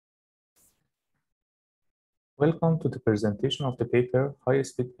Welcome to the presentation of the paper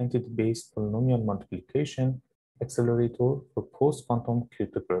High-Speed Entity-based Polynomial Multiplication Accelerator for Post-Quantum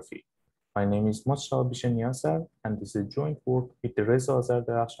Cryptography. My name is Mojtaba Bisheh-Niasar, and this is a joint work with the Reza,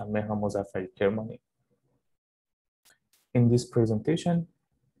 Azarderakhsh, and Mehran Mozaffari Kermani. In this presentation,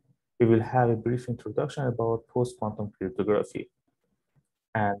 we will have a brief introduction about post-quantum cryptography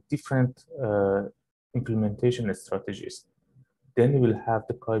and different implementation strategies. Then we will have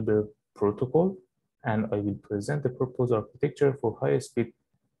the Kyber protocol, and I will present the proposed architecture for high-speed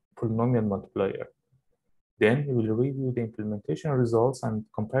polynomial multiplier. Then we will review the implementation results and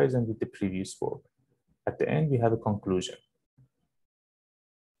comparison with the previous work. At the end, we have a conclusion.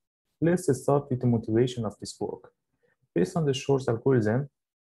 Let's start with the motivation of this work. Based on the Shor's algorithm,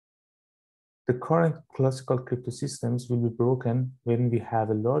 the current classical crypto systems will be broken when we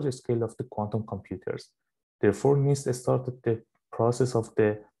have a large scale of the quantum computers. Therefore, NIST started the process of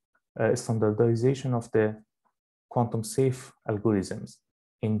the standardization of the quantum safe algorithms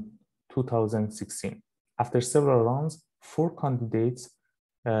in 2016. After several rounds, 4 candidates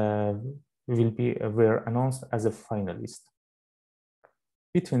were announced as a finalist.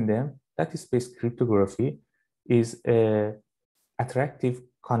 Between them, lattice-based cryptography is attractive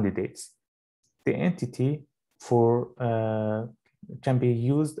candidates. The entity can be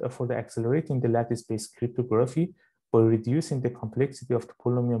used for the accelerating the lattice-based cryptography by reducing the complexity of the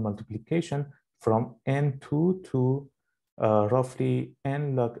polynomial multiplication from n2 to roughly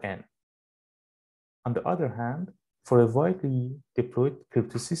n log n. On the other hand, for a widely deployed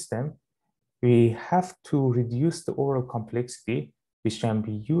crypto system, we have to reduce the overall complexity, which can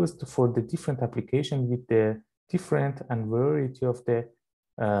be used for the different applications with the different and variety of the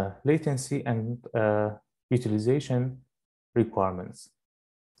latency and utilization requirements.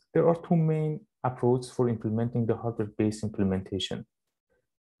 There are 2 main approaches for implementing the hardware-based implementation.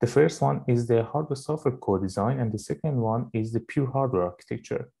 The first one is the hardware-software co-design, and the second one is the pure hardware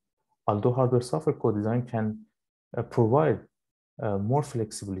architecture. Although hardware-software co-design can provide more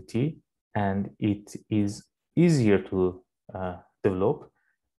flexibility and it is easier to develop,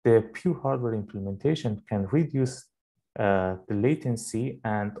 the pure hardware implementation can reduce the latency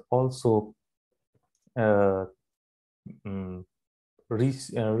and also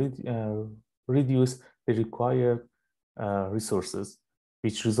reduce the required resources,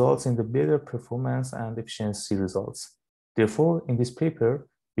 which results in the better performance and efficiency results. Therefore, in this paper,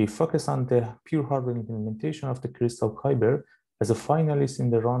 we focus on the pure hardware implementation of the crystal Kyber as a finalist in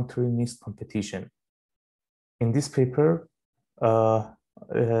the round 3 NIST competition. In this paper,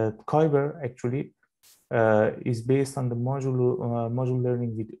 Kyber actually is based on the module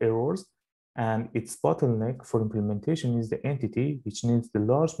learning with errors, and its bottleneck for implementation is the entity, which needs the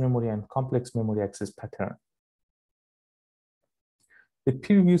large memory and complex memory access pattern. The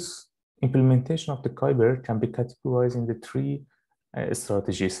previous implementation of the Kyber can be categorized in the 3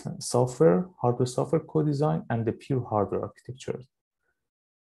 strategies: software, hardware-software co-design, and the pure hardware architecture.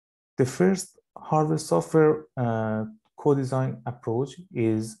 The first hardware-software co-design approach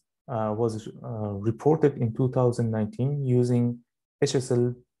was reported in 2019 using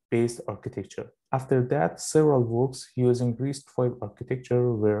HSL-based architecture. After that, several works using RISC-V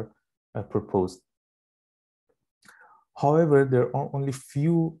architecture were proposed. However, there are only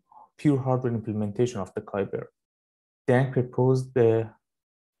few pure hardware implementation of the Kyber. Deng proposed the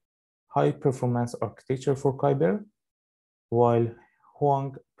high-performance architecture for Kyber, while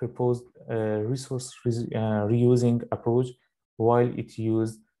Huang proposed a resource reusing approach, while it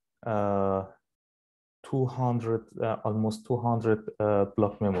used almost 200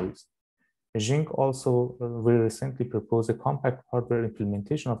 block memories. Jing also very recently proposed a compact hardware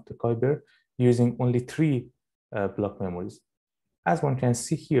implementation of the Kyber using only 3 block memories. As one can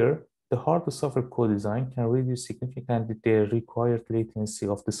see here, the hardware-software co-design can reduce significantly the required latency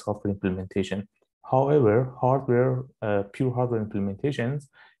of the software implementation. However, pure hardware implementations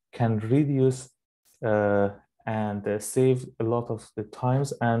can reduce and save a lot of the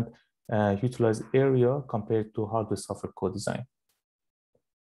times and utilize area compared to hardware-software co-design.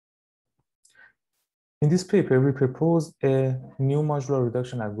 In this paper, we propose a new modular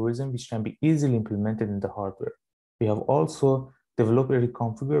reduction algorithm which can be easily implemented in the hardware. We have also developed a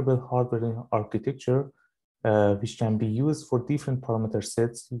reconfigurable hardware architecture which can be used for different parameter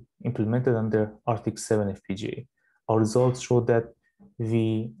sets implemented under ARITH 7 FPGA. Our results show that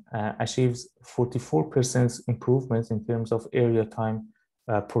we achieved 44% improvements in terms of area time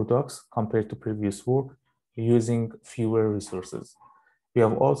products compared to previous work using fewer resources. We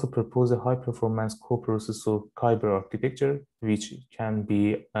have also proposed a high-performance coprocessor Kyber architecture, which can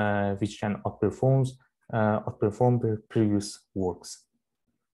outperform the previous works.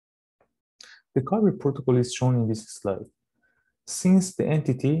 The Kyber protocol is shown in this slide. Since the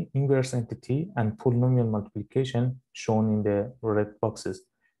entity, inverse entity, and polynomial multiplication shown in the red boxes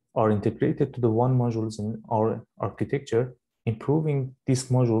are integrated to the one modules in our architecture, improving this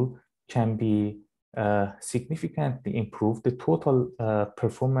module can be significantly improve the total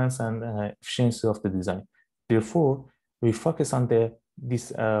performance and efficiency of the design. Therefore, we focus on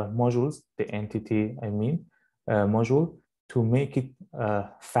these modules, the entity, module, to make it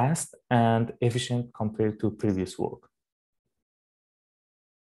fast and efficient compared to previous work.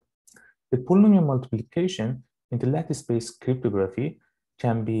 The polynomial multiplication in the lattice-based cryptography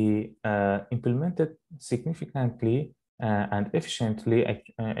can be implemented significantly and efficiently,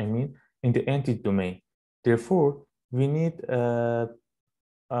 in the entity domain. Therefore, we need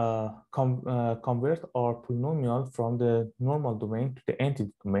convert our polynomial from the normal domain to the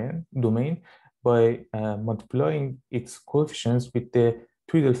entity domain by multiplying its coefficients with the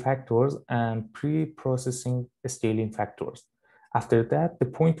Tweedle factors and pre-processing scaling factors. After that, the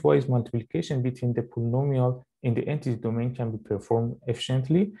pointwise multiplication between the polynomial in the entity domain can be performed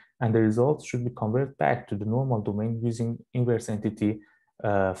efficiently, and the results should be converted back to the normal domain using inverse entity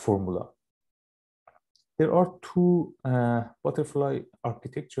formula. There are two butterfly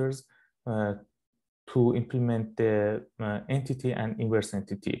architectures to implement the entity and inverse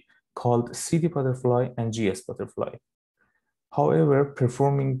entity, called CD butterfly and GS butterfly. However,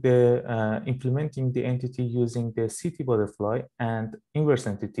 implementing the entity using the CT butterfly and inverse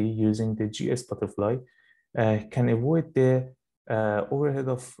entity using the GS butterfly can avoid the overhead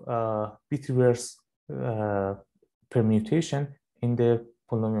of bit reverse permutation in the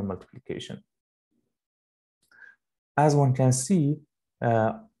polynomial multiplication. As one can see,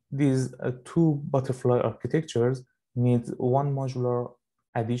 these two butterfly architectures need one modular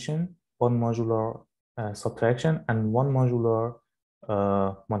addition, one modular subtraction, and one modular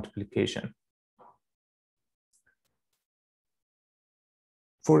multiplication.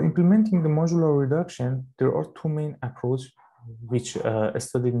 For implementing the modular reduction, there are two main approaches which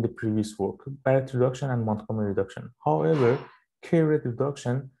studied in the previous work: Barrett reduction and Montgomery reduction. However, K-rate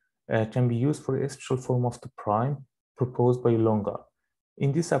reduction can be used for a special form of the prime proposed by Longa.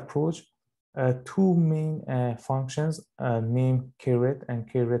 In this approach, two main functions named K-rate and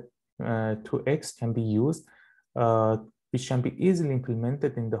K-rate 2x can be used, which can be easily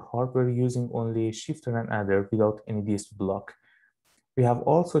implemented in the hardware using only shifter and adder without any DSP block. We have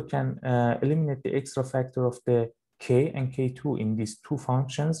also can eliminate the extra factor of the K and K2 in these two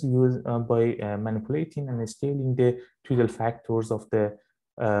functions used by manipulating and scaling the Tweedle factors of the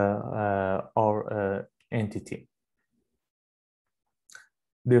our entity.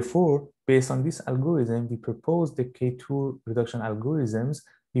 Therefore, based on this algorithm, we propose the K2 reduction algorithms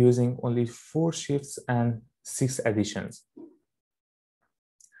using only 4 shifts and 6 additions.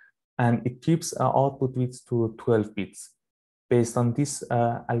 And it keeps output width to 12 bits. Based on this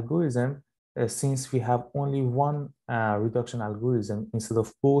algorithm, since we have only one reduction algorithm instead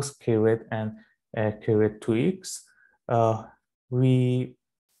of both K-rate and K-rate 2x, we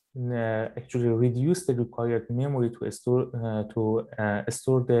actually reduce the required memory to store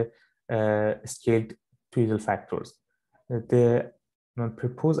the scaled Tweedle factors. The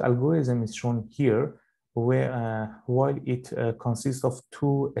proposed algorithm is shown here, where while it consists of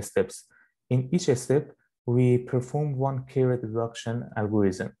 2 steps. In each step, we perform one K-rate reduction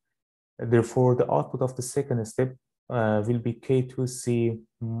algorithm. Therefore, the output of the second step will be K2C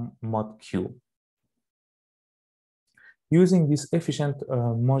mod Q. Using this efficient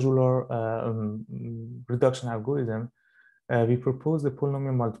modular reduction algorithm, we propose the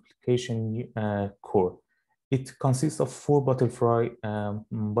polynomial multiplication core. It consists of 4 butterfly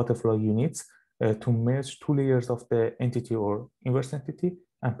units to merge 2 layers of the entity or inverse entity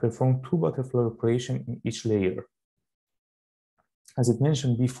and perform 2 butterfly operations in each layer. As I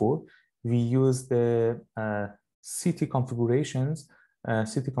mentioned before, we use the CT configuration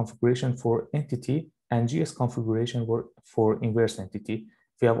for entity and GS configuration for inverse entity.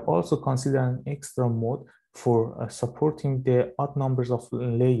 We have also considered an extra mode for supporting the odd numbers of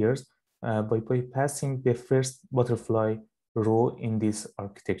layers by bypassing the first butterfly row in this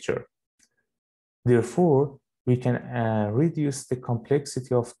architecture. Therefore, we can reduce the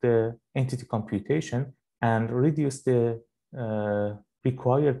complexity of the entity computation and reduce the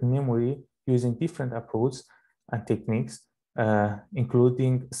required memory using different approaches and techniques,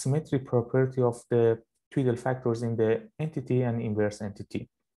 including symmetry property of the Tweedle factors in the entity and inverse entity.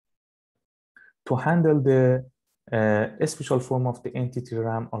 To handle the special form of the entity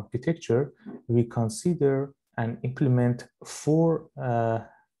RAM architecture, we consider and implement 4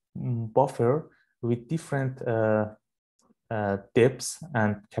 buffer with different depths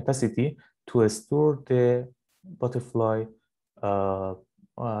and capacity to store the butterfly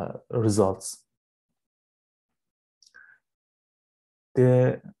results.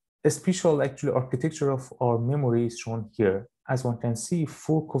 The special actually architecture of our memory is shown here. As one can see,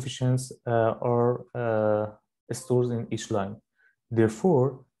 4 coefficients are stored in each line.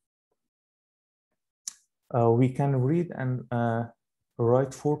 Therefore, we can read and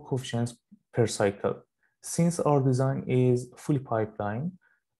write 4 coefficients per cycle. Since our design is fully pipeline,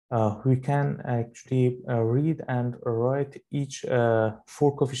 we can actually read and write each 4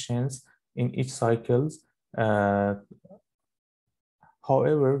 coefficients in each cycles.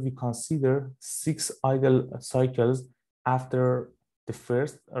 However, we consider 6 idle cycles after the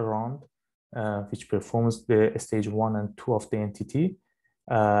first round, which performs the stage 1 and 2 of the entity.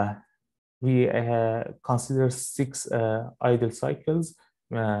 We consider 6 idle cycles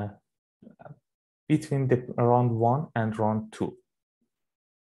between the round 1 and round 2.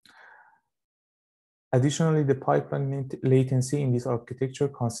 Additionally, the pipeline latency in this architecture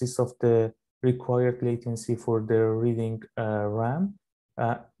consists of the required latency for the reading RAM,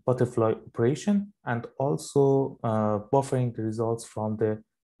 butterfly operation, and also buffering the results from the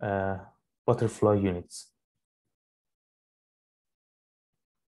butterfly units.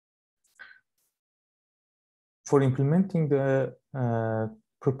 For implementing the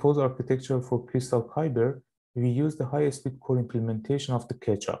proposed architecture for Crystal Kyber, we use the high-speed core implementation of the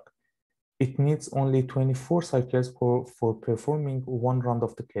Ketchup. It needs only 24 cycles for performing 1 round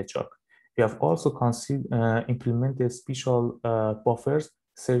of the Ketchup. We have also implemented special buffers,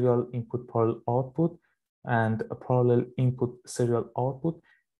 serial input parallel output, and a parallel input serial output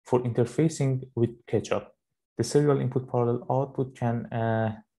for interfacing with Ketchup. The serial input parallel output can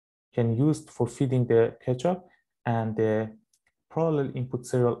used for feeding the Ketchup, and the parallel input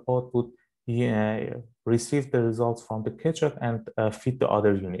serial output receive the results from the Ketchup and feed the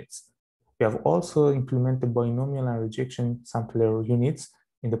other units. We have also implemented binomial and rejection sampler units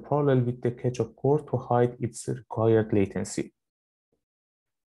in the parallel with the Ketchup core to hide its required latency.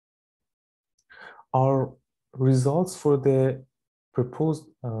 Our results for the proposed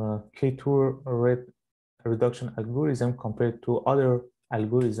K2 reduction algorithm compared to other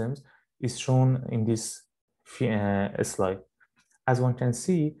algorithms is shown in this slide. As one can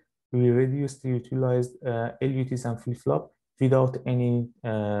see, we reduced the utilized LUTs and flip-flop without any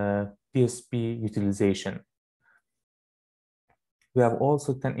DSP utilization. We have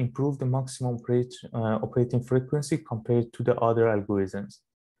also can improve the maximum operating frequency compared to the other algorithms.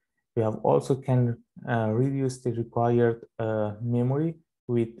 We have also can reduce the required memory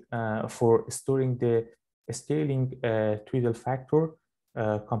with for storing the scaling twiddle factor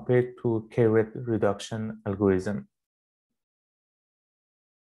compared to K-rate reduction algorithm.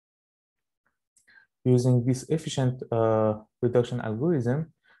 Using this efficient reduction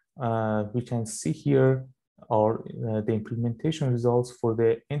algorithm, we can see here the implementation results for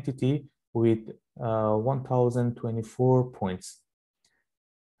the entity with 1024 points.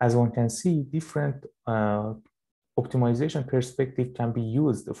 As one can see, different optimization perspective can be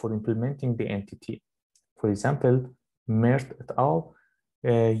used for implementing the entity. For example, Mehran et al.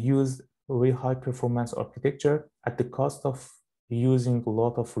 Used very high performance architecture at the cost of using a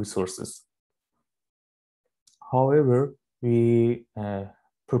lot of resources. However, we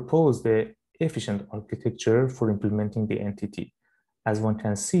propose the efficient architecture for implementing the entity. As one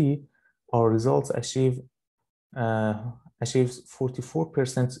can see, our results achieves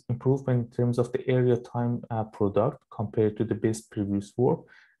 44% improvement in terms of the area time product compared to the best previous work,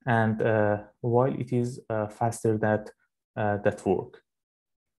 and while it is faster than that work.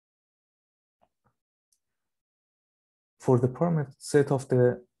 For the parameter set of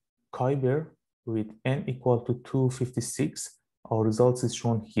the Kyber with n equal to 256, our results is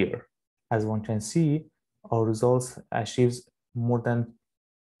shown here. As one can see, our results achieves more than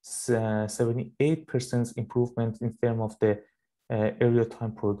 78% improvement in terms of the area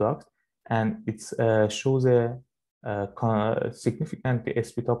time product, and it shows a significant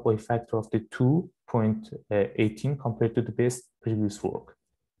speed up by factor of the 2.18 compared to the best previous work.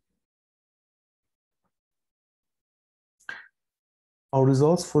 Our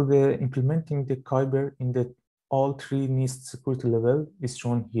results for the implementing the Kyber in the all 3 NIST security level is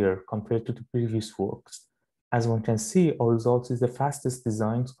shown here compared to the previous works. As one can see, our results is the fastest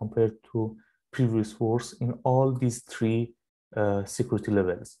designs compared to previous works in all these 3 security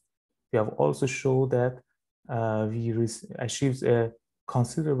levels. We have also shown that we achieved a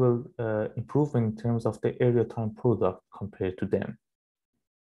considerable improvement in terms of the area time product compared to them.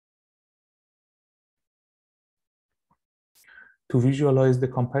 To visualize the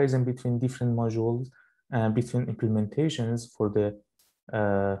comparison between different modules and between implementations for the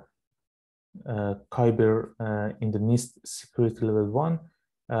Kyber in the NIST security level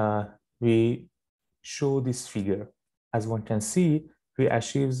 1, we show this figure. As one can see, we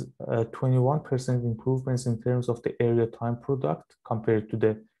achieve 21% improvements in terms of the area time product compared to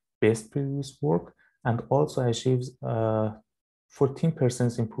the best previous work, and also achieves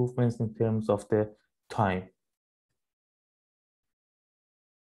 14% improvements in terms of the time.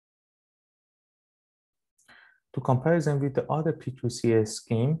 To comparison with the other PQCA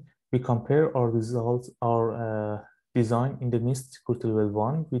scheme, we compare our results, our design in the NIST security level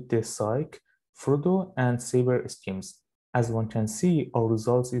 1 with the SAIC, Frodo, and Saber schemes. As one can see, our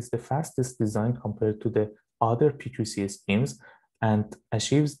results is the fastest design compared to the other PQCA schemes and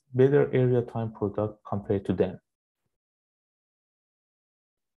achieves better area time product compared to them.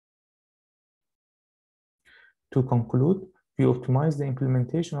 To conclude, we optimize the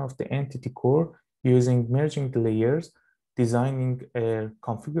implementation of the entity core using merging the layers, designing a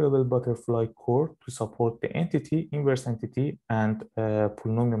configurable butterfly core to support the entity, inverse entity, and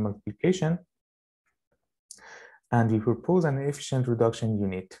polynomial multiplication. And we propose an efficient reduction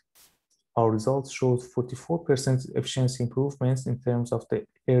unit. Our results shows 44% efficiency improvements in terms of the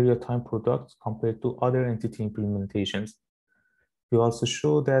area time product compared to other entity implementations. We also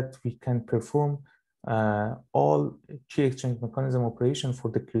show that we can perform all key exchange mechanism operation for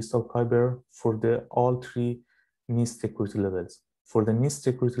the crystal Kyber for the all three NIST security levels. For the NIST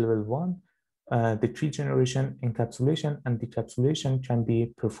security level 1, the key generation, encapsulation, and decapsulation can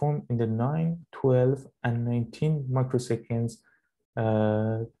be performed in the 9, 12, and 19 microseconds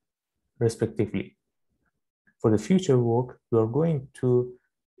respectively. For the future work, we are going to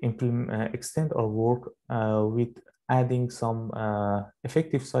extend our work with adding some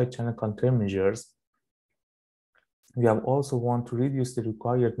effective side channel countermeasures. We have also want to reduce the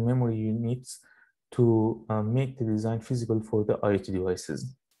required memory units to make the design feasible for the IoT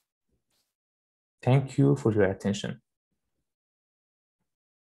devices. Thank you for your attention.